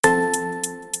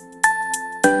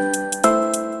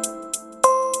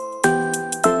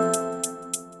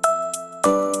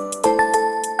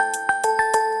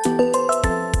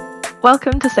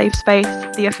Welcome to Safe Space,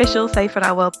 the official Safe in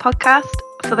Our World podcast.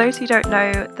 For those who don't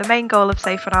know, the main goal of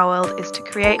Safe in Our World is to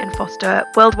create and foster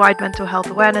worldwide mental health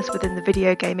awareness within the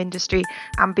video game industry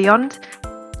and beyond,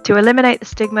 to eliminate the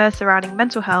stigma surrounding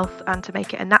mental health and to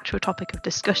make it a natural topic of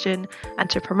discussion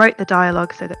and to promote the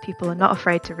dialogue so that people are not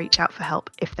afraid to reach out for help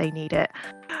if they need it.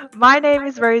 My name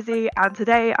is Rosie and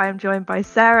today I am joined by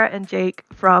Sarah and Jake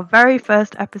for our very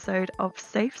first episode of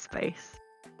Safe Space.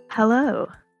 Hello.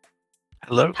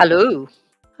 Hello. Hello.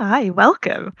 Hi,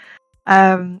 welcome.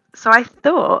 So I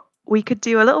thought we could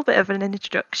do a little bit of an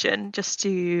introduction just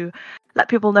to let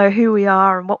people know who we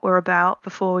are and what we're about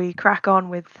before we crack on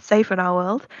with Safe in Our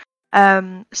World.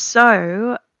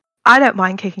 So I don't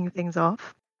mind kicking things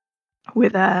off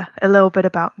with a little bit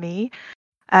about me.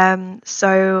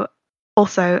 So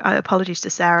also, apologies to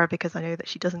Sarah because I know that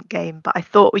she doesn't game, but I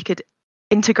thought we could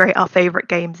integrate our favourite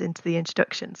games into the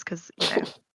introductions because, you know,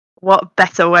 what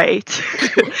better way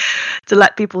to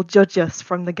let people judge us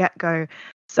from the get-go.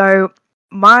 So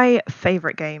my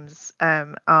favourite games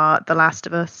are The Last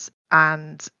of Us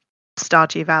and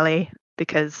Stardew Valley,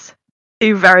 because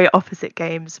two very opposite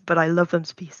games, but I love them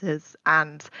to pieces,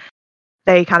 and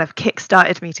they kind of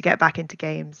kick-started me to get back into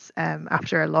games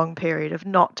after a long period of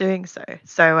not doing so.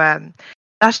 So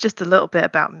that's just a little bit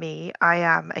about me. I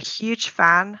am a huge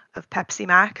fan of Pepsi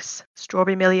Max,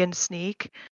 Strawberry Million Sneak,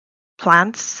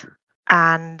 plants,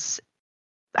 and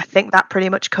I think that pretty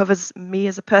much covers me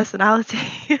as a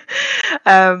personality.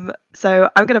 So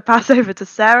I'm going to pass over to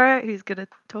Sarah, who's going to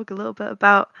talk a little bit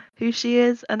about who she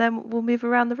is, and then we'll move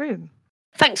around the room.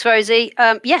 Thanks, Rosie.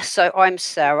 Yes, so I'm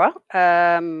Sarah.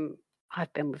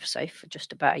 I've been with Safe for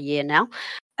just about a year now.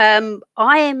 I'm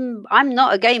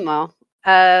not a gamer.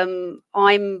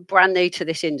 I'm brand new to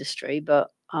this industry, but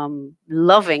I'm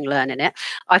loving learning it.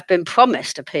 I've been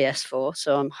promised a PS4,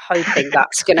 so I'm hoping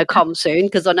that's going to come soon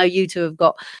because I know you two have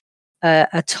got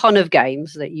a ton of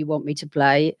games that you want me to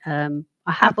play. I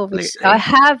have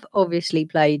obviously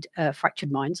played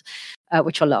Fractured Minds,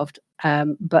 which I loved.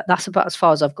 But that's about as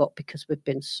far as I've got because we've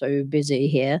been so busy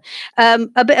here.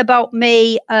 A bit about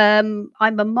me. I'm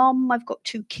a mum. I've got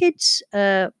 2 kids,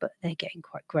 but they're getting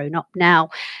quite grown up now.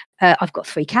 I've got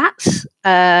 3 cats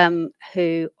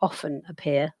who often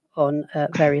appear on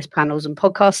various panels and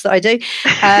podcasts that I do.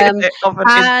 It often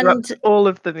interrupts all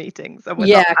of the meetings, and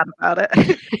we're not mad about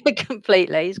it.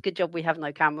 Completely. It's a good job we have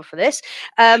no camera for this.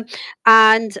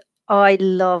 And I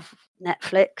love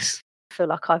Netflix. I feel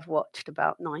like I've watched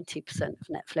about 90% of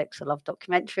Netflix. I love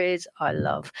documentaries. I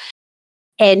love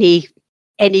any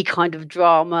kind of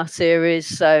drama series.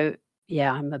 So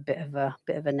yeah, I'm a bit of a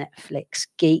Netflix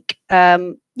geek.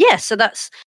 So that's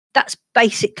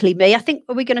basically me. I think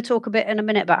are we going to talk a bit in a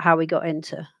minute about how we got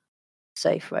into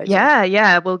Safe, Rosie?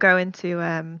 Yeah, we'll go into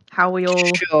how we all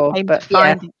came to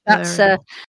find each other.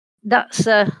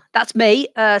 That's me.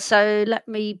 So let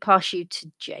me pass you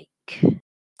to Jake.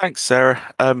 Thanks,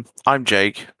 Sarah. I'm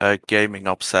Jake, gaming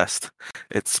obsessed.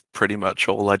 It's pretty much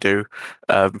all I do.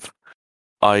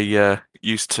 I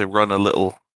used to run a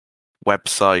little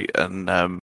website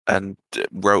and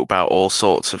wrote about all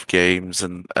sorts of games,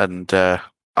 and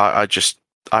I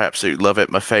absolutely love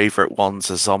it. My favorite ones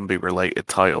are zombie-related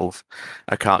titles.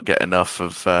 I can't get enough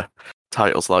of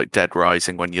titles like Dead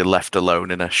Rising, when you're left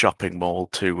alone in a shopping mall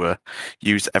to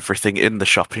use everything in the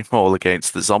shopping mall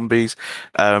against the zombies.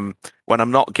 When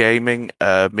I'm not gaming,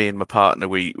 me and my partner,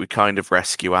 we kind of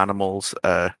rescue animals.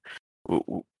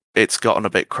 It's gotten a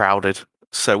bit crowded,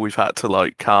 so we've had to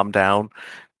like calm down.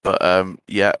 But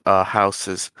our house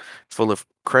is full of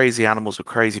crazy animals with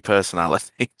crazy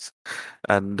personalities,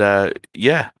 and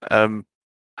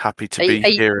happy to be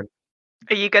here.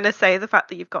 Are you going to say the fact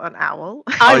that you've got an owl?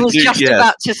 I was just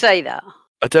about to say that.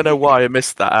 I don't know why I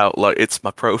missed that out. Like, it's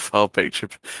my profile picture.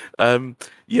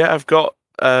 I've got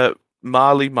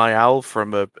Marley, my owl,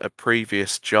 from a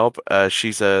previous job.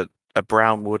 She's a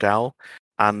brown wood owl,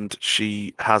 and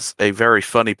she has a very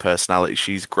funny personality.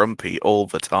 She's grumpy all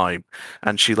the time,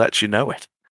 and she lets you know it.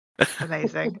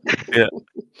 Amazing. Yeah.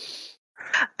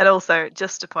 And also,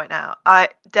 just to point out,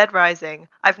 Dead Rising,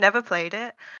 I've never played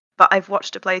it, but I've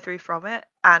watched a playthrough from it,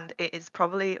 and it is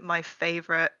probably my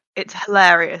favourite. It's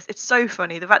hilarious. It's so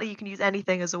funny. The fact that you can use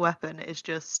anything as a weapon is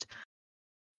just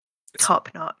top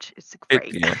notch. It's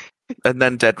great. And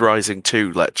then Dead Rising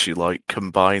 2 lets you like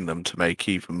combine them to make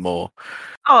even more.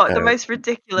 Oh, the most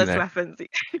ridiculous weapons.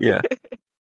 Yeah.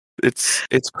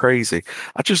 It's crazy.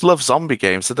 I just love zombie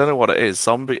games. I don't know what it is.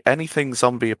 Anything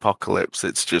zombie apocalypse.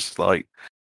 It's just like,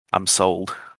 I'm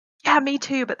sold. Yeah, me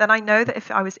too. But then I know that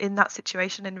if I was in that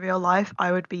situation in real life,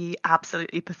 I would be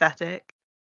absolutely pathetic.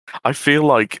 I feel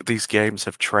like these games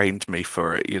have trained me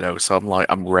for it, so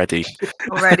I'm ready.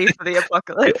 Ready for the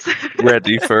apocalypse.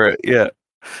 Ready for it, yeah.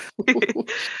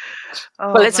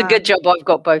 Oh, Well, it's a man. good job I've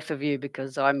got both of you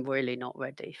because I'm really not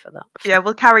ready for that. Yeah,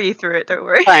 we'll carry you through it, don't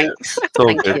worry. Thanks. It's all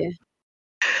Thank good. you.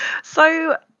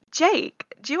 So, Jake,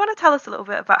 do you want to tell us a little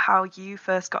bit about how you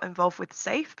first got involved with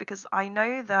SAFE? Because I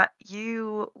know that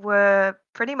you were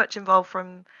pretty much involved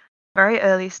from very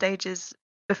early stages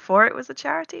before it was a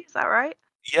charity. Is that right?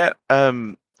 Yeah,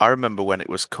 I remember when it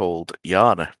was called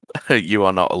Yana. You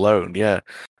Are Not Alone, yeah.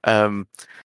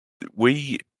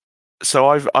 We so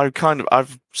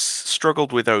I've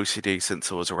struggled with OCD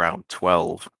since I was around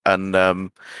 12,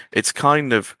 and it's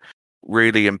kind of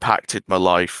really impacted my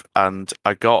life, and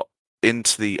I got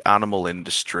into the animal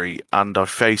industry, and I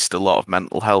faced a lot of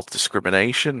mental health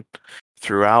discrimination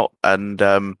throughout, and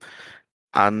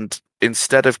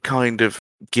instead of kind of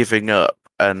giving up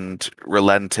and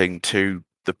relenting to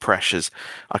the pressures,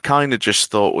 I kind of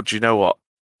just thought, well, do you know what?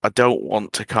 I don't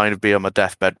want to kind of be on my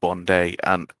deathbed one day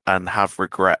and have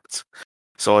regrets.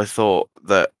 So I thought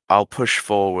that I'll push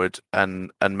forward and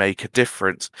make a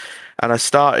difference. And I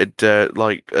started,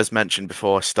 like as mentioned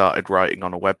before, I started writing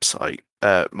on a website,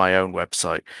 my own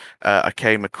website. I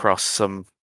came across some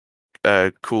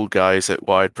cool guys at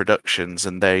Wired Productions,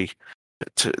 and they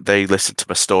listened to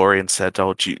my story and said,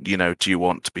 "Oh, do you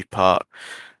want to be part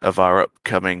of our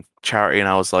upcoming charity?" And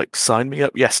I was like, "Sign me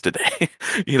up yesterday,"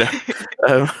 you know.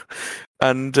 Um,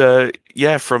 and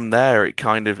yeah, from there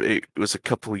it was a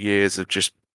couple of years of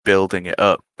just building it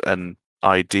up and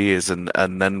ideas, and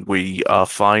then we are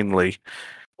finally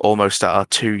almost at our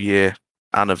 2-year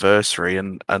anniversary,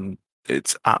 and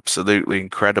it's absolutely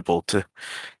incredible to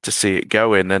see it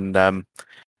going. And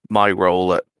my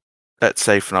role at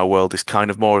Safe in Our World is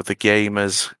kind of more of the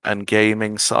gamers and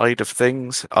gaming side of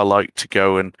things. I like to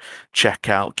go and check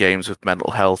out games with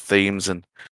mental health themes, and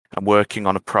I'm working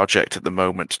on a project at the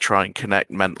moment to try and connect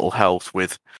mental health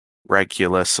with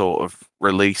regular sort of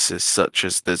releases, such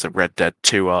as there's a Red Dead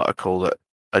 2 article that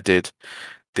I did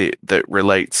that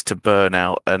relates to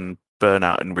burnout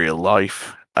in real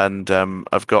life, and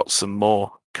I've got some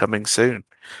more coming soon,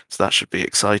 so that should be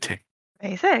exciting.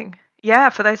 Amazing. Yeah,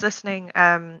 for those listening,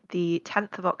 the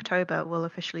 10th of October will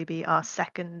officially be our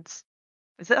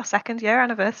is it our second year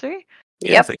anniversary?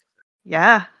 Yeah, I Yep. think,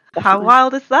 Yeah. How Definitely.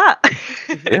 wild is that?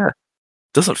 yeah,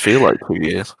 doesn't feel like 2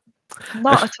 years.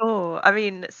 Not at all. I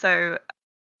mean, so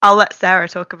I'll let Sarah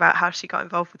talk about how she got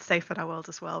involved with Safe in Our World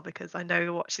as well, because I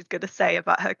know what she's going to say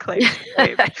about her claim to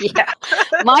fame. Yeah.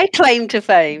 My claim to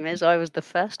fame is I was the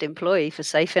first employee for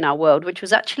Safe in Our World, which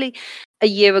was actually a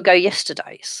year ago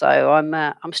yesterday. So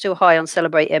I'm still high on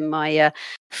celebrating my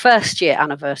first year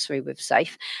anniversary with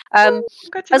Safe. As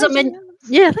I mentioned,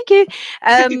 yeah, thank you.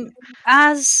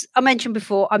 As I mentioned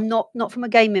before, I'm not from a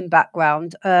gaming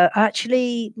background.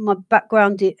 Actually, my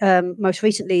background most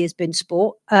recently has been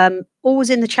sport. Always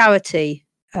in the charity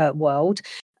world.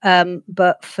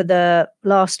 But for the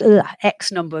last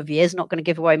X number of years, not going to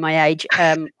give away my age,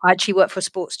 I actually work for a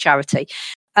sports charity.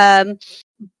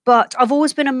 But I've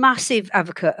always been a massive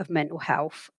advocate of mental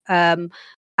health. And,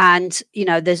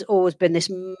 there's always been this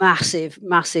massive,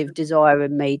 massive desire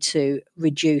in me to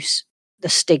reduce the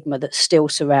stigma that still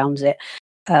surrounds it,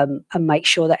 and make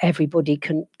sure that everybody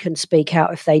can speak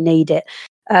out if they need it.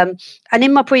 And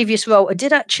in my previous role, I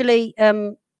did actually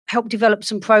help develop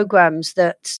some programs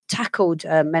that tackled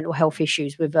mental health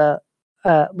issues with a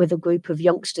group of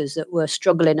youngsters that were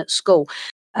struggling at school.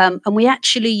 And we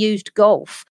actually used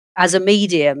golf as a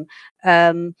medium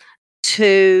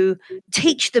to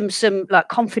teach them some like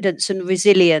confidence and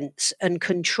resilience and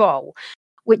control,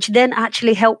 which then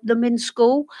actually helped them in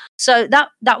school. So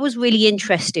that was really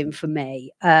interesting for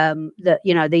me.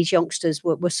 That these youngsters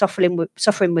were suffering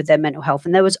with their mental health,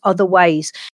 and there was other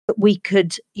ways that we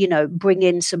could bring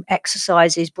in some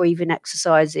exercises, breathing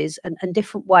exercises, and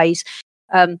different ways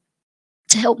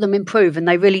to help them improve, and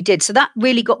they really did. So that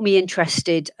really got me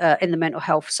interested in the mental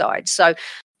health side. So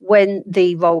when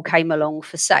the role came along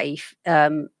for Safe,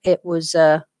 it was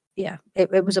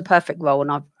it was a perfect role,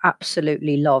 and I've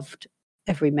absolutely loved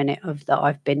every minute of that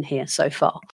I've been here so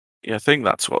far. Yeah, I think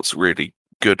that's what's really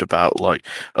good about like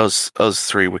us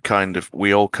three.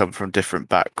 We all come from different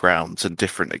backgrounds and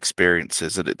different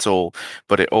experiences, and it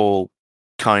all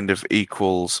kind of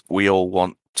equals. We all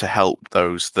want to help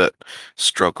those that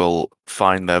struggle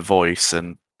find their voice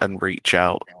and reach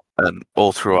out, and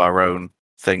all through our own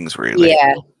things, really.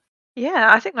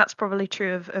 Yeah, I think that's probably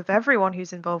true of everyone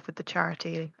who's involved with the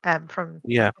charity, from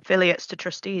Yeah. affiliates to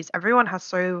trustees. Everyone has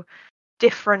so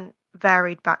different,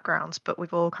 varied backgrounds, but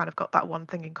we've all kind of got that one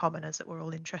thing in common, is that we're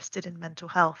all interested in mental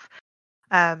health.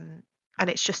 and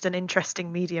it's just an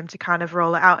interesting medium to kind of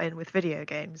roll it out in with video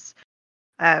games.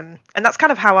 And that's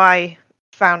kind of how I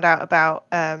found out about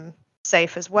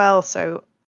SAFE as well. So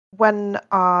when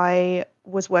I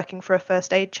was working for a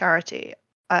first aid charity,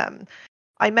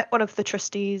 I met one of the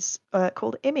trustees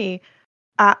called Imi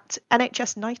at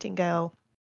NHS Nightingale,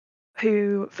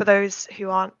 who, for those who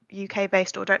aren't UK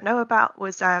based or don't know about,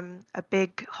 was a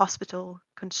big hospital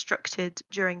constructed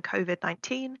during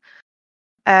COVID-19.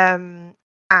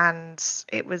 And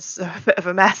it was a bit of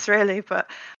a mess, really,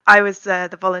 but I was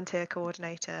the volunteer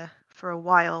coordinator for a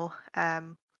while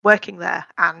working there,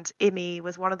 and Imi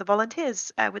was one of the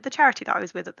volunteers with the charity that I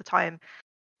was with at the time,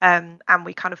 and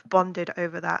we kind of bonded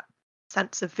over that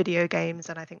sense of video games,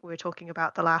 and I think we were talking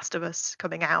about The Last of Us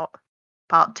coming out,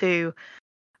 part 2,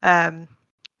 and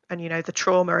the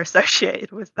trauma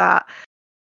associated with that,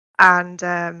 and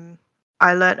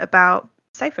I learnt about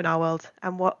Safe in Our World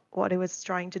and what it was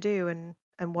trying to do and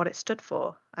what it stood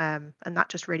for, and that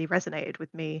just really resonated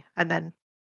with me. And then,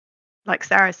 like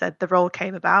Sarah said, the role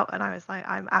came about, and I was like,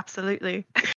 I'm absolutely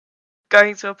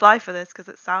going to apply for this because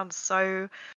it sounds so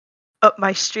up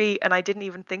my street, and I didn't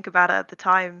even think about it at the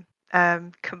time,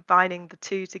 combining the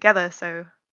two together. So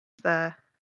the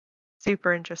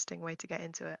super interesting way to get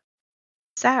into it.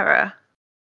 Sarah,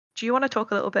 do you want to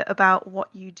talk a little bit about what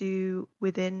you do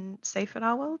within Safe in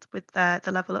Our World with the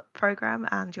Level Up program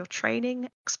and your training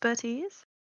expertise?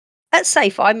 At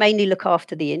SAFE, I mainly look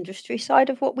after the industry side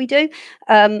of what we do.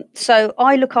 So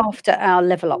I look after our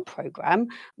Level Up program,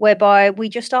 whereby we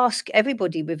just ask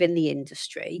everybody within the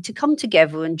industry to come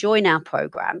together and join our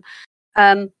program,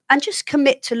 and just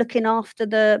commit to looking after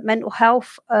the mental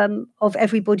health of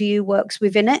everybody who works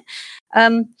within it.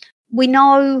 We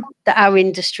know that our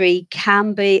industry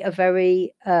can be a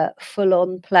very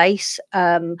full-on place.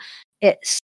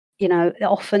 It's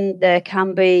often there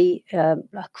can be a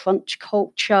crunch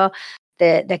culture.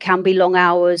 There can be long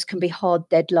hours, can be hard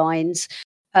deadlines.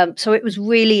 So it was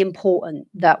really important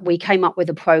that we came up with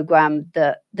a program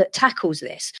that tackles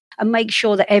this and makes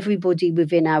sure that everybody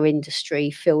within our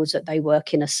industry feels that they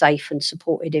work in a safe and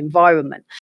supported environment.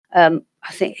 I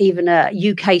think even a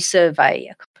UK survey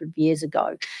a couple of years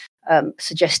ago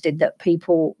suggested that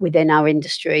people within our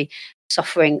industry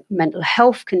suffering mental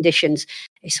health conditions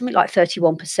is something like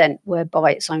 31%,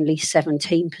 whereby it's only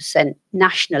 17%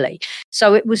 nationally.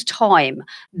 So it was time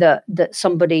that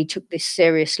somebody took this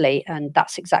seriously, and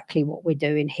that's exactly what we're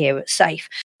doing here at SAFE.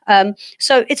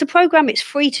 So it's a program, it's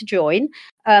free to join.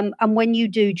 And when you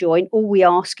do join, all we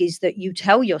ask is that you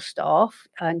tell your staff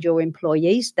and your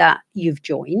employees that you've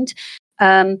joined.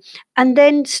 And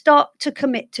then start to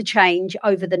commit to change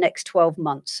over the next 12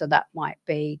 months. So that might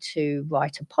be to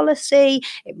write a policy.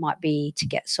 It might be to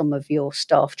get some of your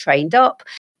staff trained up.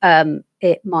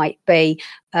 It might be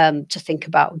to think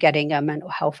about getting a mental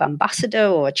health ambassador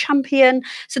or a champion.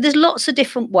 So there's lots of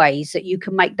different ways that you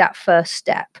can make that first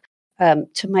step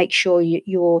to make sure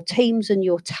your teams and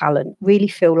your talent really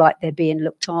feel like they're being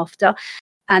looked after,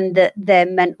 and that their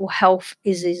mental health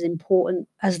is as important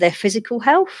as their physical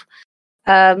health.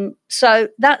 So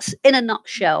that's in a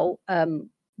nutshell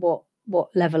what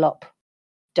Level Up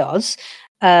does.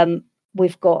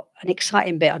 We've got an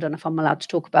exciting bit. I don't know if I'm allowed to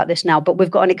talk about this now, but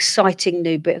we've got an exciting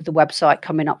new bit of the website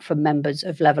coming up for members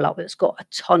of Level Up that's got a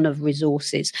ton of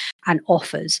resources and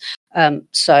offers.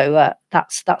 So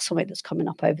that's something that's coming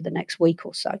up over the next week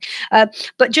or so.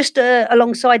 But just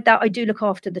alongside that, I do look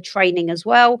after the training as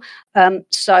well.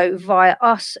 So via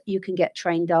us, you can get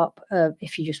trained up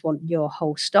if you just want your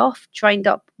whole staff trained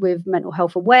up with mental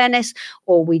health awareness,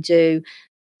 or we do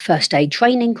first aid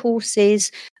training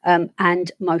courses,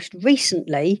 and most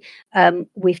recently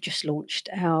we've just launched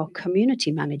our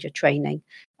community manager training.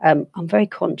 I'm very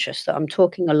conscious that I'm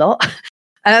talking a lot.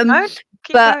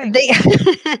 But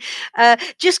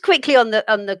just quickly on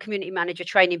the community manager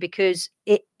training, because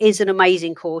it is an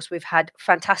amazing course. We've had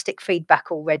fantastic feedback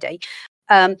already.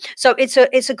 So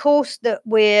it's a course that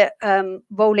we're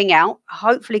rolling out,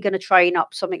 hopefully going to train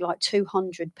up something like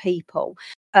 200 people.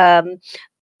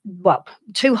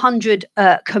 200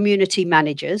 community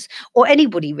managers, or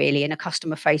anybody really in a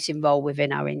customer facing role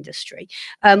within our industry.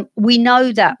 We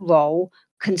know that role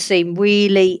can seem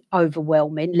really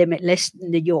overwhelming, limitless,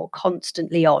 and you're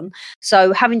constantly on.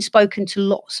 So having spoken to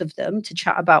lots of them to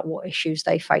chat about what issues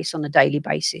they face on a daily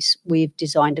basis, we've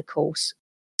designed a course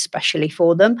especially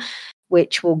for them,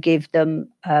 which will give them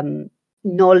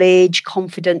knowledge,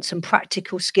 confidence and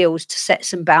practical skills to set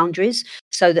some boundaries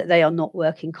so that they are not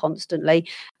working constantly,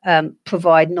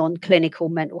 provide non-clinical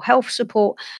mental health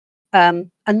support, and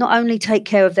not only take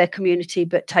care of their community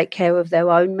but take care of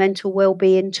their own mental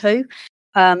well-being too.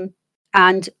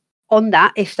 And on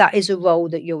that, if that is a role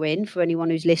that you're in, for anyone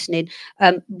who's listening,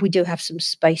 we do have some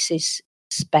spaces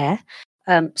spare.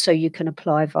 So you can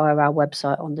apply via our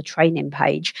website on the training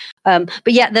page. But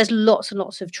yeah, there's lots and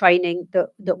lots of training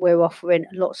that we're offering,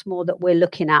 lots more that we're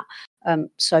looking at.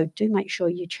 So do make sure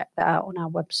you check that out on our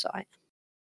website.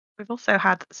 We've also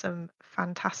had some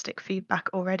fantastic feedback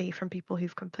already from people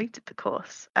who've completed the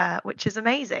course, which is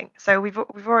amazing. So we've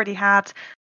already had,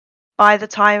 by the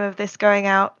time of this going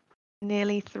out,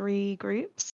 nearly 3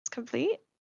 groups complete. Is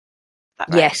that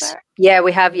right, Yes. Sarah? Yeah,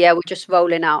 we have. Yeah, we're just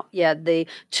rolling out. Yeah, the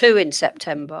 2 in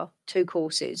September, 2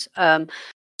 courses.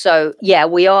 So yeah,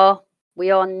 we are.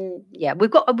 Yeah,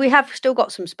 we have still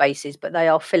got some spaces, but they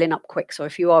are filling up quick. So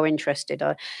if you are interested,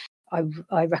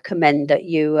 I recommend that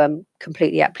you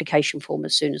complete the application form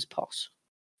as soon as possible.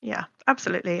 Yeah,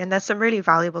 absolutely. And there's some really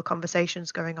valuable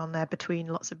conversations going on there between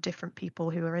lots of different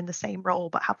people who are in the same role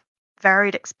but have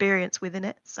varied experience within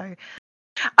it. So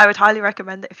I would highly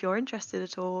recommend that if you're interested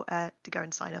at all, to go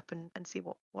and sign up and see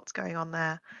what's going on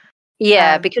there.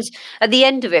 Yeah, because at the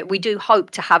end of it, we do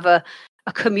hope to have a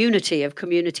community of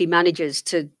community managers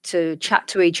to chat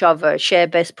to each other, share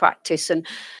best practice, and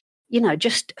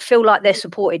just feel like they're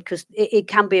supported, because it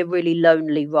can be a really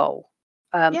lonely role.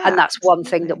 And that's one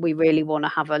thing that we really want to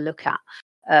have a look at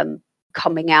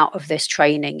coming out of this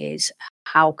training, is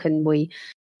how can we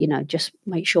just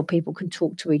make sure people can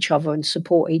talk to each other and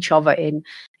support each other in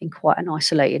quite an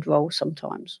isolated role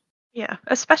sometimes. Yeah,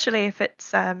 especially if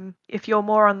it's if you're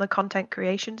more on the content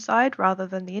creation side rather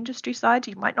than the industry side,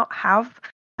 you might not have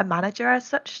a manager as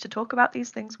such to talk about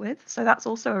these things with. So that's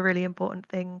also a really important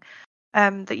thing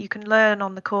that you can learn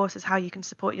on the course, is how you can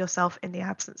support yourself in the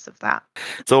absence of that.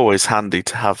 It's always handy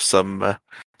to have some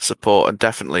support, and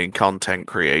definitely in content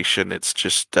creation. It's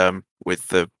just with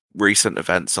the recent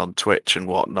events on Twitch and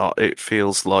whatnot, it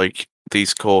feels like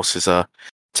these courses are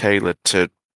tailored to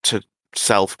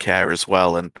self-care as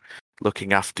well, and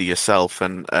looking after yourself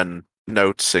and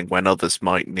noticing when others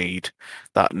might need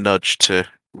that nudge to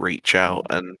reach out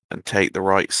and take the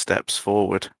right steps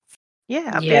forward.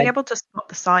 Yeah, being able to spot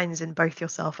the signs in both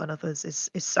yourself and others is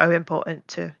so important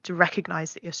to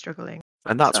recognize that you're struggling.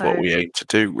 And that's what we aim to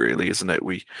do, really, isn't it?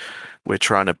 We're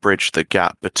trying to bridge the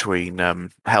gap between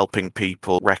helping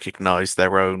people recognize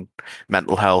their own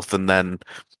mental health and then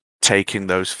taking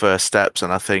those first steps.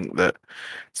 And I think that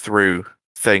through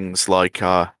things like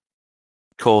our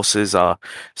courses, our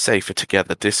Safer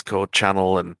Together Discord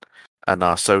channel, and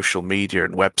our social media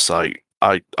and website,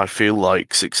 I feel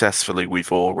like successfully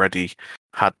we've already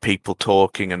had people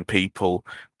talking and people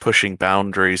pushing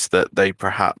boundaries that they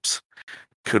perhaps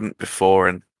couldn't before,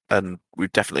 and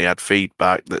we've definitely had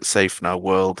feedback that Safe in Our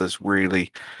World has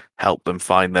really helped them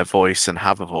find their voice and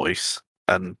have a voice,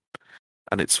 and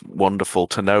it's wonderful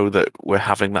to know that we're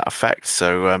having that effect.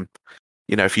 So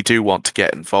if you do want to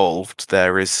get involved,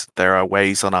 there are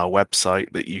ways on our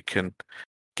website that you can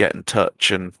get in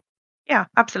touch. And yeah,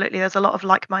 absolutely, there's a lot of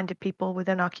like-minded people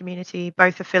within our community,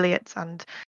 both affiliates and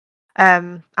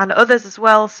others as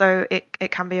well, so it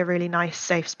can be a really nice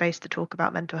safe space to talk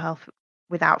about mental health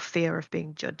without fear of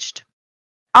being judged.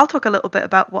 I'll talk a little bit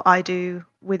about what I do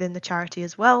within the charity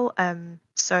as well.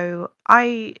 So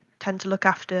I tend to look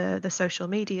after the social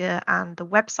media and the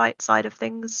website side of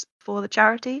things for the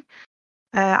charity.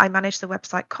 I manage the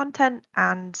website content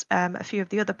and a few of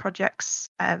the other projects,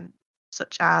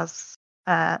 such as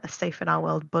a Safe in Our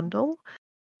World bundle,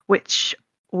 which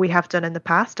we have done in the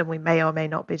past and we may or may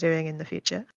not be doing in the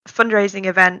future. Fundraising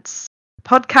events,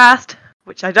 podcast,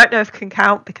 which I don't know if can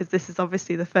count because this is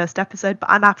obviously the first episode, but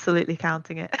I'm absolutely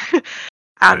counting it.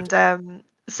 And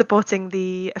supporting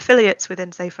the affiliates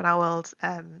within Safe in Our World,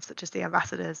 such as the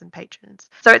ambassadors and patrons.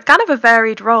 So it's kind of a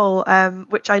varied role,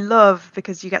 which I love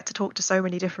because you get to talk to so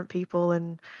many different people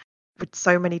and with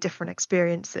so many different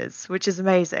experiences, which is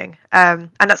amazing. And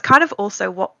that's kind of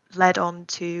also what led on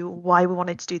to why we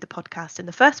wanted to do the podcast in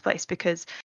the first place, because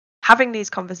having these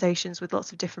conversations with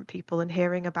lots of different people and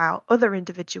hearing about other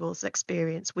individuals'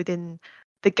 experience within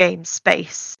the game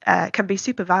space can be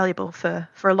super valuable for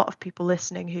a lot of people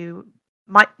listening who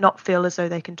might not feel as though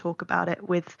they can talk about it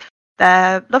with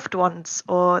their loved ones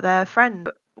or their friends.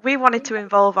 We wanted to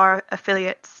involve our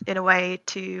affiliates in a way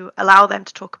to allow them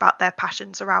to talk about their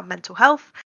passions around mental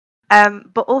health,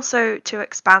 but also to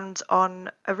expand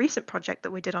on a recent project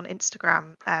that we did on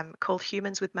Instagram called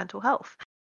Humans with Mental Health,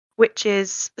 which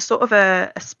is sort of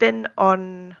a spin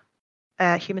on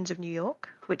Humans of New York,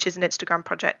 which is an Instagram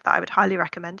project that I would highly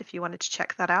recommend if you wanted to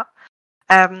check that out.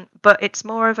 But it's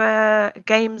more of a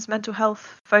games mental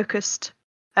health focused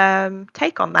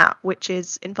take on that, which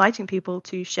is inviting people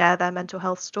to share their mental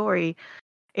health story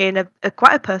in a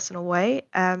quite a personal way,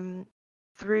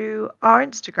 through our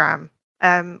Instagram,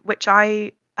 which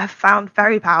I have found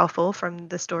very powerful from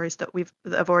the stories that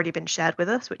have already been shared with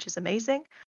us, which is amazing.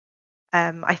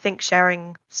 I think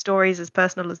sharing stories as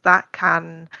personal as that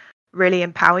can really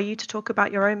empower you to talk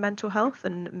about your own mental health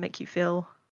and make you feel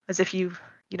as if you've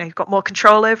got more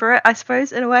control over it, I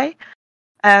suppose, in a way.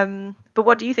 But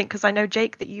what do you think? Because I know,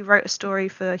 Jake, that you wrote a story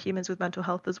for Humans with Mental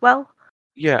Health as well.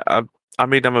 Yeah, I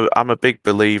mean, I'm a big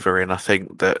believer in. I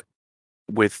think that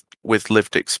with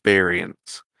lived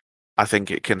experience, I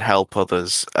think it can help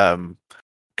others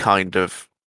kind of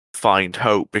find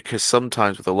hope, because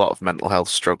sometimes with a lot of mental health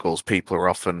struggles, people are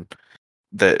often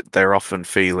they're often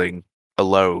feeling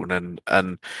alone,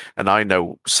 and I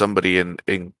know somebody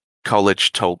in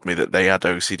college told me that they had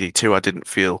OCD too. I didn't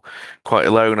feel quite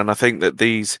alone, and I think that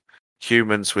these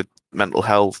humans with mental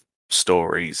health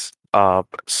stories are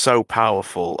so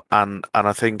powerful, and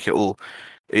I think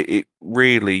it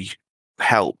really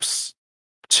helps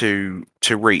to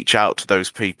reach out to those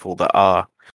people that are,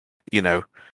 you know,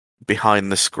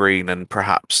 behind the screen and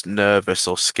perhaps nervous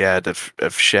or scared of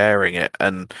sharing it,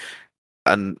 and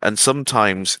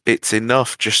sometimes it's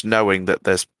enough just knowing that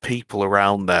there's people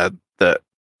around there that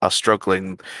are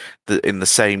struggling in the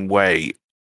same way,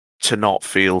 to not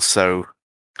feel so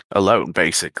alone,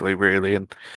 basically, really.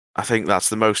 And I think that's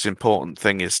the most important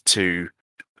thing, is to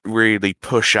really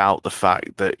push out the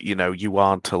fact that you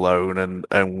aren't alone,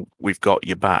 and we've got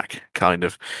your back, kind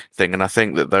of thing. And I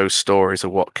think that those stories are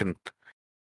what can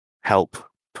help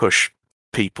push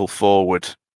people forward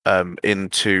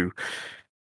into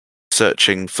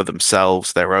searching for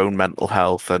themselves, their own mental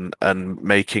health, and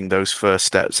making those first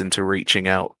steps into reaching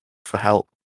out for help.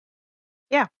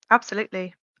 Yeah,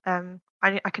 absolutely.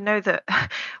 I can know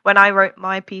that when I wrote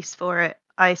my piece for it,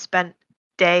 I spent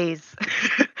days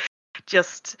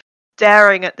just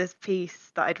staring at this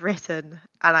piece that I'd written,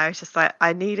 and I was just like,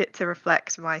 I need it to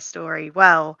reflect my story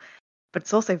well, but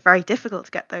it's also very difficult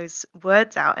to get those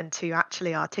words out and to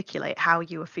actually articulate how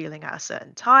you were feeling at a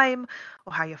certain time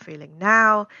or how you're feeling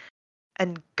now.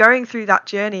 And going through that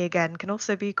journey again can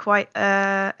also be quite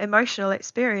an emotional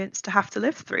experience to have to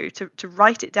live through. To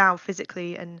write it down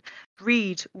physically and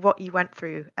read what you went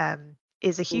through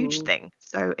is a huge Mm, thing.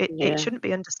 So it yeah. shouldn't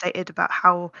be understated about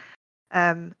how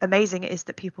amazing it is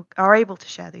that people are able to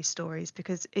share these stories,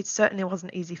 because it certainly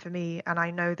wasn't easy for me, and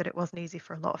I know that it wasn't easy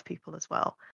for a lot of people as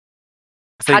well.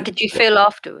 I How think did you feel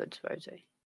afterwards, Rosie?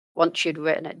 Once you'd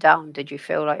written it down, did you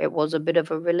feel like it was a bit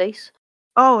of a release?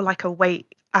 Oh, like a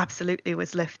weight absolutely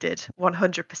was lifted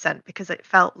 100%, because it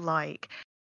felt like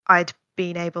I'd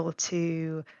been able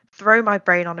to throw my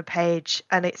brain on a page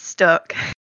and it stuck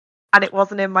and it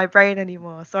wasn't in my brain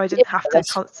anymore. So I Yeah, didn't have to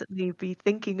that's constantly be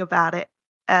thinking about it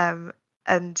um,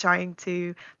 and trying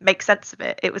to make sense of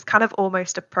it. It was kind of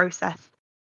almost a process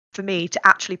for me to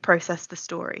actually process the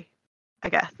story, I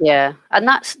guess. yeah, and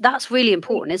that's really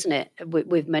important, isn't it?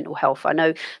 With mental health, I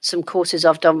know some courses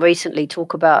I've done recently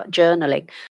talk about journaling.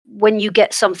 When you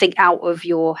get something out of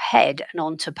your head and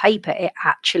onto paper, it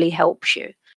actually helps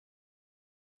you.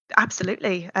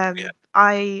 Absolutely. yeah,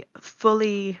 I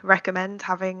fully recommend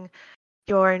having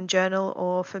your own journal,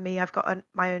 or for me, I've got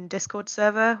my own Discord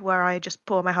server where I just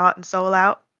pour my heart and soul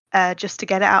out just to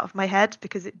get it out of my head,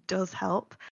 because it does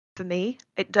help for me.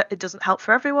 It doesn't help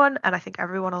for everyone, and I think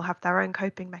everyone will have their own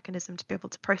coping mechanism to be able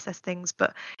to process things.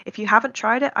 But if you haven't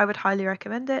tried it, I would highly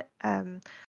recommend it.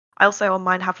 I also on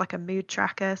mine have like a mood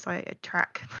tracker, so I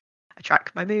track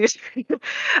my mood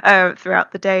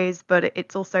throughout the days. But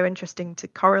it's also interesting to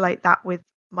correlate that with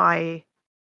my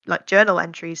like journal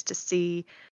entries to see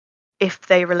if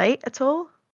they relate at all.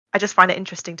 I just find it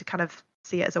interesting to kind of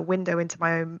see it as a window into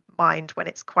my own mind when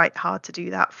it's quite hard to do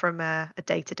that from a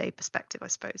day-to-day perspective, I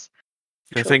suppose.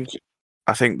 I Sure.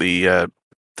 think the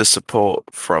support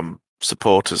from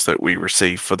supporters that we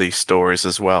receive for these stories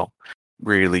as well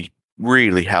really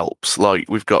helps. Like,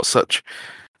 we've got such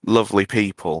lovely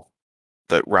people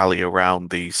that rally around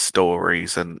these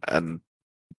stories and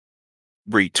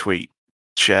retweet,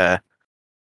 share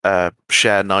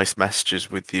share nice messages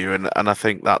with you, and I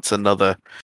think that's another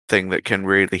thing that can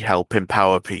really help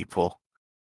empower people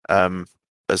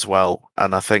as well.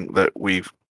 And I think that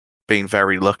we've been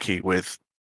very lucky with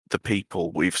the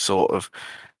people we've sort of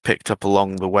picked up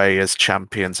along the way as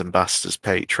champions, ambassadors,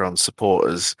 patrons,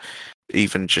 supporters,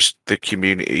 even just the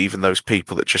community, even those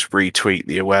people that just retweet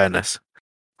the awareness.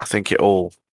 I think it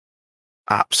all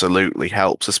absolutely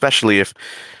helps, especially if,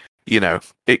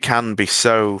 it can be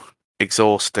so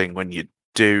exhausting when you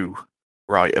do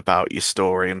write about your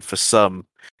story, and for some,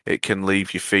 it can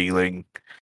leave you feeling,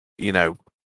 you know,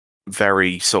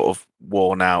 very sort of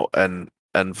worn out and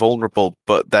vulnerable.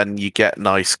 But then you get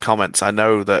nice comments. I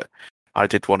know that I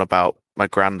did one about my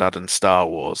granddad and Star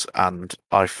Wars, and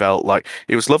I felt like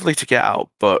it was lovely to get out,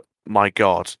 but my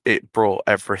God, it brought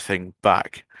everything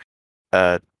back,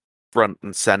 front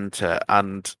and center.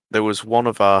 And there was one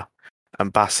of our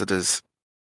ambassadors,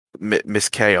 Miss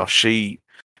Chaos. She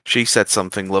said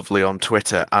something lovely on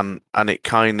Twitter, and it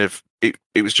kind of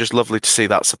it was just lovely to see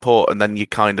that support. And then you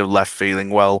kind of left feeling,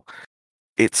 well,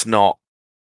 it's not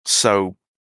so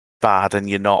bad, and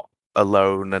you're not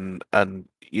alone, and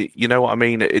you know what I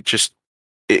mean. It's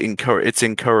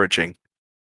encouraging.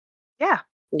 Yeah,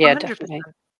 Yeah, 100%. definitely.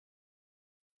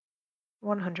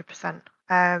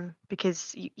 100%.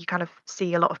 Because you kind of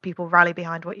see a lot of people rally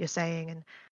behind what you're saying, and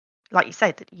like you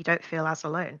said, that you don't feel as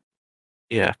alone.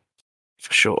 Yeah,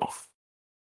 for sure.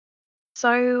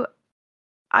 So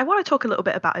I want to talk a little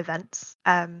bit about events,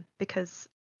 because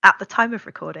at the time of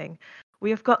recording, we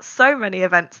have got so many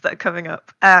events that are coming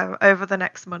up over the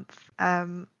next month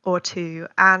or two.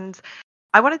 And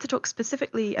I wanted to talk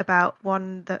specifically about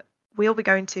one that we'll be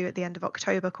going to at the end of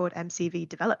October called MCV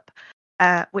Develop,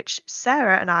 which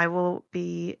Sarah and I will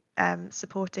be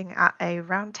supporting at a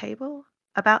roundtable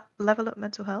about level up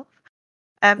mental health.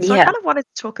 So I Yeah. kind of wanted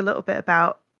to talk a little bit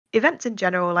about events in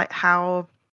general, like how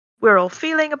we're all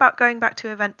feeling about going back to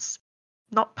events,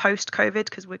 not post COVID,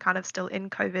 because we're kind of still in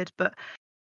COVID, but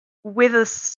with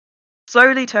us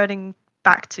slowly turning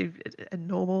back to a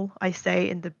normal, I say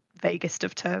in the vaguest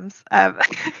of terms.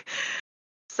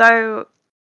 So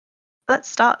let's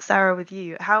start, Sarah, with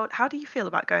you. How do you feel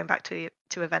about going back to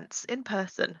events in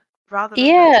person rather than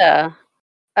virtual?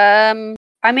 Yeah.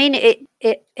 I mean,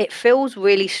 it feels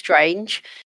really strange.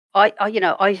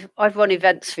 I've run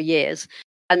events for years,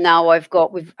 and now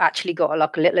we've actually got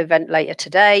like a little event later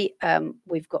today.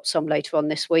 We've got some later on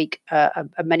this week,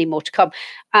 and many more to come.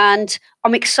 And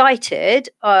I'm excited.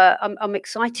 I'm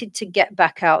excited to get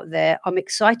back out there. I'm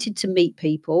excited to meet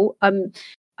people. I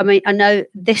mean, I know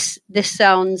this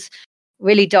sounds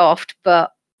really daft,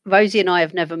 but Rosie and I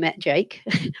have never met Jake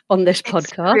on this It's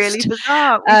really podcast.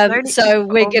 bizarre. We've known each other So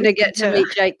for we're going to almost a get to year. meet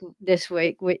Jake this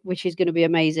week, which is going to be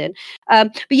amazing.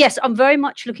 But yes, I'm very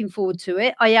much looking forward to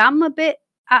it. I am a bit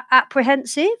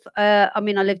apprehensive. I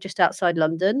mean, I live just outside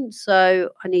London, so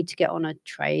I need to get on a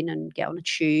train and get on a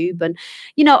tube. And,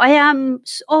 I am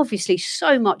obviously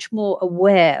so much more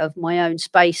aware of my own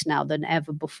space now than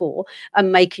ever before,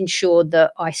 and making sure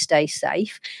that I stay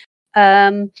safe.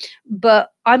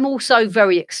 But I'm also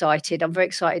very excited. I'm very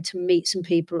excited to meet some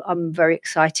people. I'm very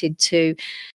excited to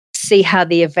see how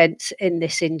the events in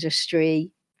this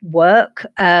industry work.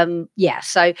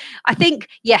 So I think,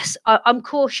 yes, I'm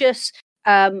cautious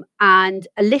and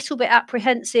a little bit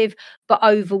apprehensive, but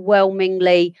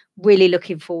overwhelmingly really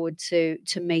looking forward to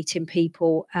meeting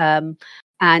people.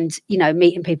 And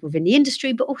meeting people within the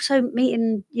industry, but also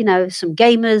meeting some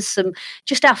gamers, some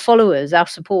just our followers, our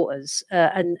supporters,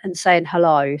 and saying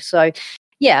hello. So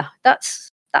yeah,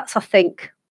 that's I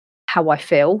think how I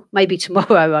feel. Maybe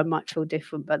tomorrow I might feel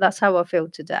different, but that's how I feel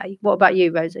today. What about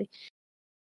you, Rosie?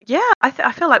 Yeah, I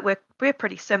feel like we're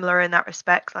pretty similar in that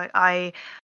respect. Like I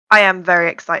am very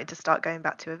excited to start going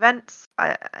back to events.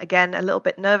 Again, a little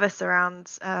bit nervous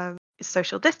around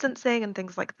social distancing and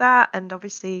things like that, and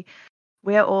obviously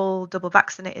we're all double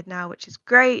vaccinated now, which is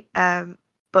great.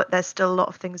 But there's still a lot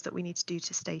of things that we need to do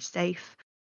to stay safe.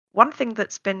 One thing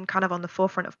that's been kind of on the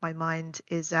forefront of my mind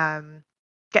is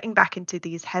getting back into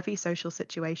these heavy social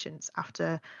situations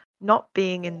after not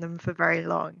being in them for very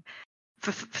long,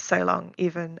 for so long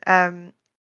even.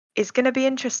 It's going to be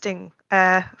interesting,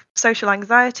 social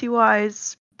anxiety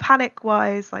wise, panic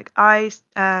wise. Like I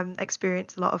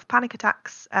experience a lot of panic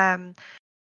attacks.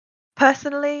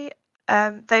 Personally,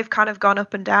 they've kind of gone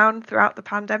up and down throughout the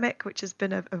pandemic, which has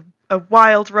been a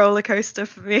wild roller coaster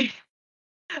for me.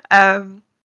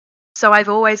 So I've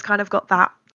always kind of got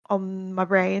that on my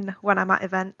brain when I'm at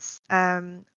events.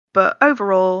 But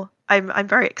overall, I'm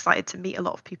very excited to meet a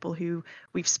lot of people who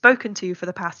we've spoken to for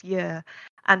the past year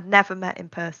and never met in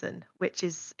person, which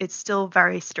is it's still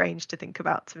very strange to think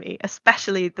about to me,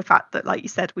 especially the fact that, like you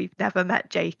said, we've never met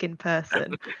Jake in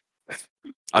person.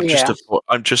 I'm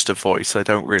just a voice. I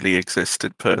don't really exist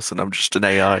in person. I'm just an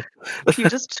AI. You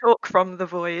just talk from the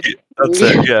void. That's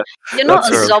it. Yeah, You're not that's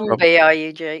a where I'm from. zombie, are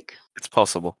you, Jake? It's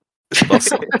possible. It's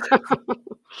possible.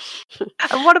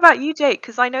 And what about you, Jake?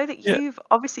 Because I know that Yeah. you've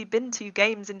obviously been to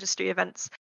games industry events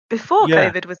before Yeah.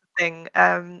 COVID was a thing.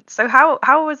 So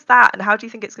how was that, and how do you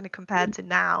think it's going to compare to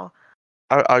now?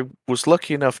 I was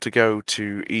lucky enough to go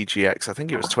to EGX. I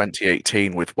think it was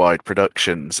 2018 with Wide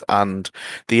Productions, and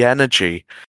the energy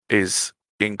is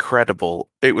incredible.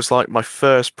 It was like my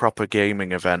first proper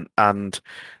gaming event, and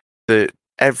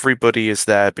everybody is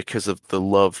there because of the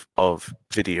love of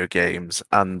video games,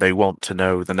 and they want to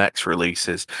know the next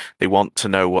releases. They want to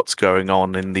know what's going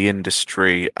on in the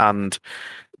industry, and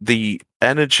the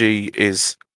energy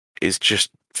is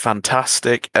just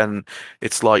fantastic. And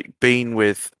it's like being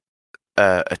with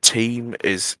a team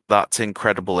that's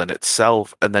incredible in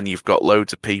itself, and then you've got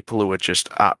loads of people who are just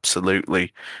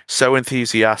absolutely so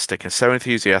enthusiastic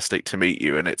to meet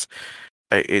you, and it's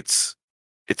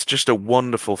just a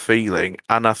wonderful feeling.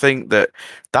 And I think that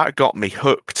got me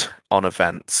hooked on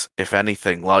events. If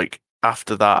anything, like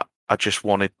after that, I just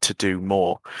wanted to do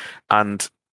more. And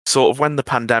sort of when the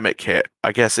pandemic hit,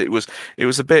 I guess it was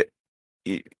a bit.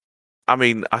 I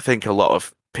mean, I think a lot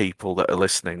of people that are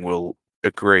listening will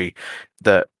agree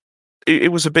that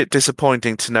it was a bit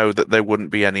disappointing to know that there wouldn't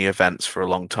be any events for a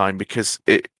long time, because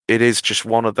it is just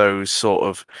one of those sort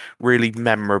of really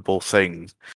memorable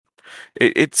things.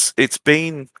 It's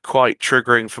been quite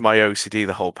triggering for my OCD,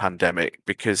 the whole pandemic,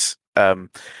 because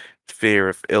fear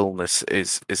of illness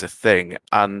is a thing,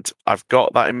 and I've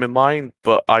got that in my mind,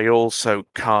 but I also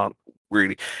can't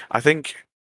really. I think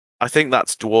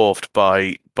that's dwarfed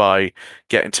by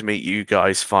getting to meet you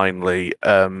guys finally,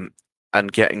 and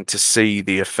getting to see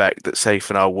the effect that Safe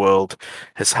in Our World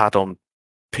has had on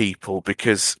people,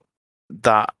 because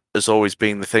that has always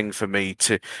been the thing for me.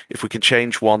 To If we can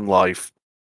change one life,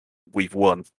 we've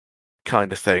won,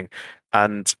 kind of thing.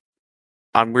 And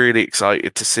I'm really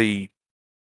excited to see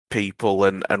people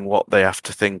and what they have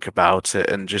to think about it,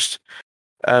 and just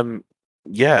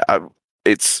yeah,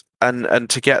 it's and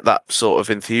to get that sort of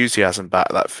enthusiasm back,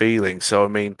 that feeling. So I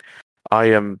mean, I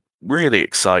am really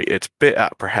excited, bit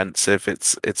apprehensive.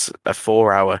 It's a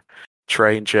 4-hour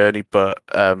train journey, but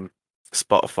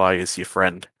Spotify is your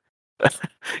friend.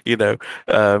 you know,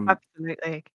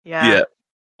 Absolutely. yeah, Yeah.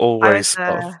 always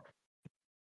Spotify.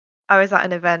 I was at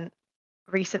an event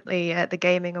recently at the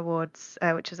Gaming Awards,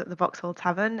 which was at the Vauxhall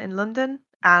Tavern in London,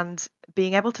 and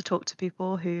being able to talk to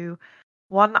people who,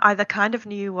 one, either kind of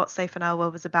knew what Safe in Our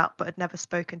World was about but had never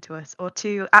spoken to us, or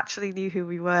two, actually knew who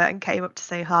we were and came up to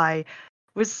say hi,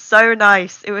 was so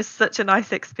nice. It was such a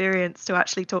nice experience to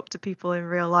actually talk to people in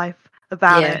real life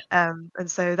about Yeah. it.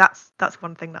 And so that's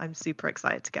one thing that I'm super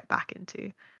excited to get back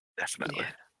into. Definitely.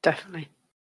 Yeah, definitely.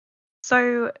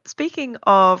 So, speaking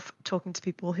of talking to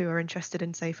people who are interested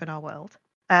in Safe in Our World,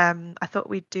 I thought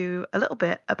we'd do a little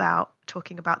bit about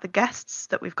talking about the guests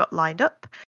that we've got lined up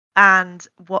and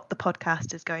what the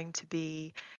podcast is going to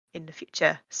be in the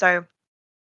future. So,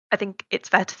 I think it's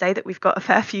fair to say that we've got a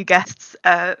fair few guests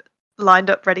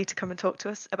lined up ready to come and talk to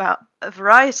us about a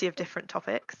variety of different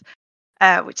topics,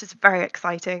 which is very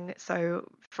exciting. So,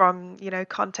 from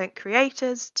content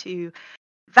creators to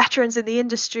veterans in the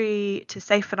industry to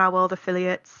Safe in Our World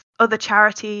affiliates, other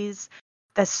charities.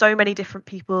 There's so many different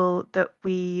people that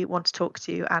we want to talk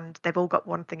to, and they've all got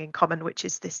one thing in common, which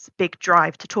is this big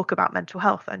drive to talk about mental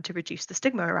health and to reduce the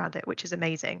stigma around it, which is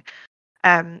amazing.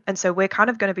 And so we're kind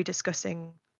of going to be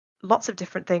discussing lots of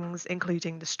different things,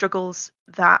 including the struggles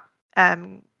that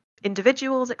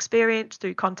individuals experience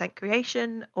through content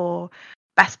creation, or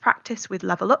best practice with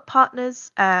Level Up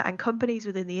partners and companies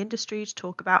within the industry to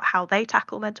talk about how they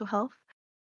tackle mental health.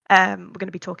 We're going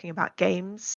to be talking about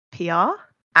games, PR,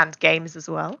 and games as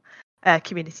well,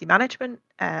 community management,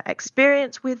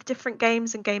 experience with different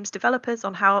games and games developers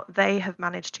on how they have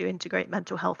managed to integrate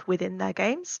mental health within their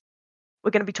games.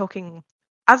 We're going to be talking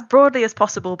as broadly as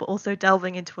possible, but also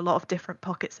delving into a lot of different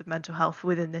pockets of mental health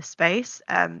within this space,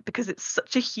 because it's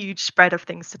such a huge spread of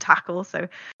things to tackle. So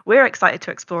we're excited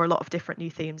to explore a lot of different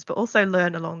new themes, but also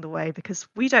learn along the way, because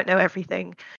we don't know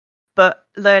everything, but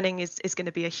learning is going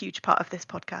to be a huge part of this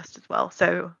podcast as well.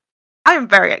 So I am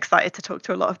very excited to talk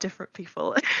to a lot of different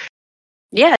people.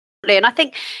 Yeah, definitely. And I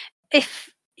think if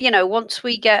once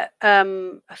we get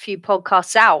a few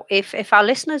podcasts out, if our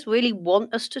listeners really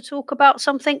want us to talk about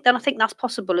something, then I think that's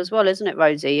possible as well, isn't it,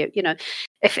 Rosie?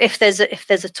 If there's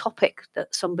a topic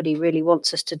that somebody really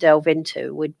wants us to delve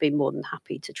into, we'd be more than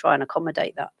happy to try and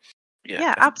accommodate that.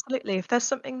 Yeah, absolutely. If there's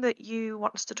something that you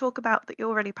want us to talk about that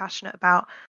you're really passionate about,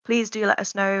 please do let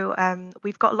us know.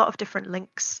 We've got a lot of different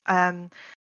links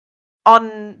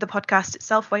on the podcast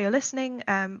itself where you're listening,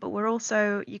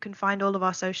 but you can find all of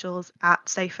our socials at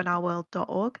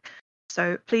safeinourworld.org.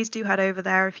 So please do head over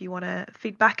there if you want to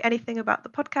feedback anything about the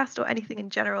podcast or anything in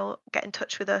general. Get in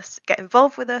touch with us, get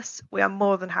involved with us. We are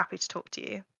more than happy to talk to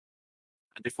you.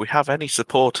 And if we have any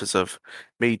supporters of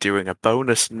me doing a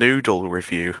bonus noodle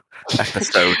review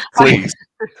episode, please.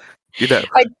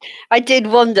 I did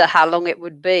wonder how long it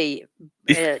would be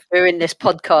during this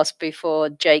podcast before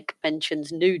Jake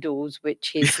mentions noodles,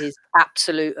 which is his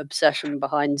absolute obsession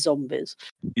behind zombies.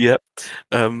 Yep.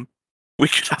 We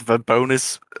could have a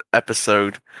bonus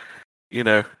episode, you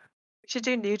know. We should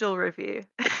do noodle review.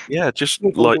 Yeah, just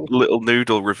like little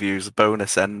noodle reviews,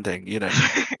 bonus ending, you know.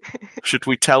 Should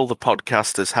we tell the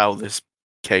podcasters how this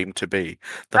came to be?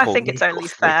 I think it's only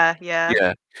fair, yeah.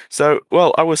 Yeah. So,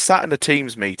 well, I was sat in a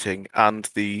Teams meeting and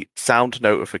the sound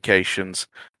notifications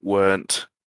weren't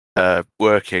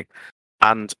working.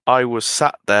 And I was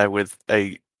sat there with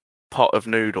a pot of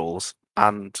noodles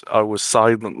and I was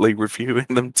silently reviewing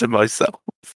them to myself.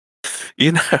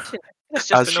 You know, It's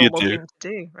just as a you normal do. thing to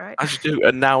do, right? As you do.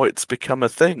 And now it's become a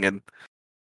thing.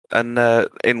 And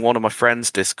in one of my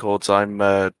friends' Discords, I'm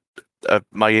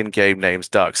my in-game name's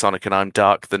Dark Sonic, and I'm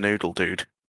Dark the Noodle Dude.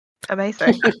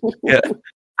 Amazing. Yeah.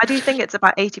 I do think it's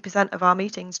about 80% of our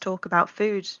meetings talk about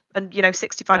food, and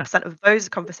 65% of those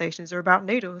conversations are about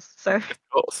noodles. So Of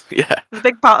course, yeah. it's a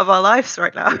big part of our lives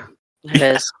right now. It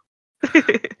is.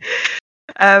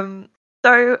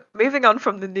 So moving on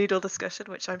from the noodle discussion,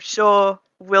 which I'm sure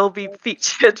will be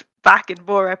featured back in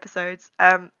more episodes,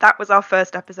 that was our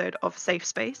first episode of Safe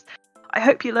Space. I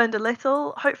hope you learned a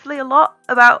little, hopefully a lot,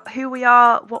 about who we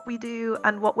are, what we do,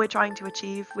 and what we're trying to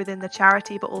achieve within the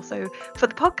charity, but also for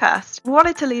the podcast. We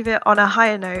wanted to leave it on a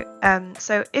higher note,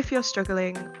 so if you're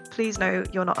struggling, please know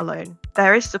you're not alone.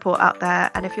 There is support out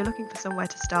there, and if you're looking for somewhere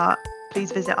to start,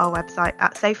 please visit our website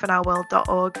at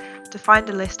safeinourworld.org to find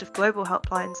a list of global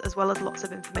helplines as well as lots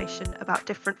of information about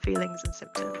different feelings and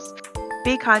symptoms.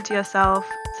 Be kind to yourself.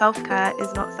 Self-care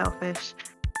is not selfish.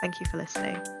 Thank you for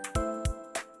listening.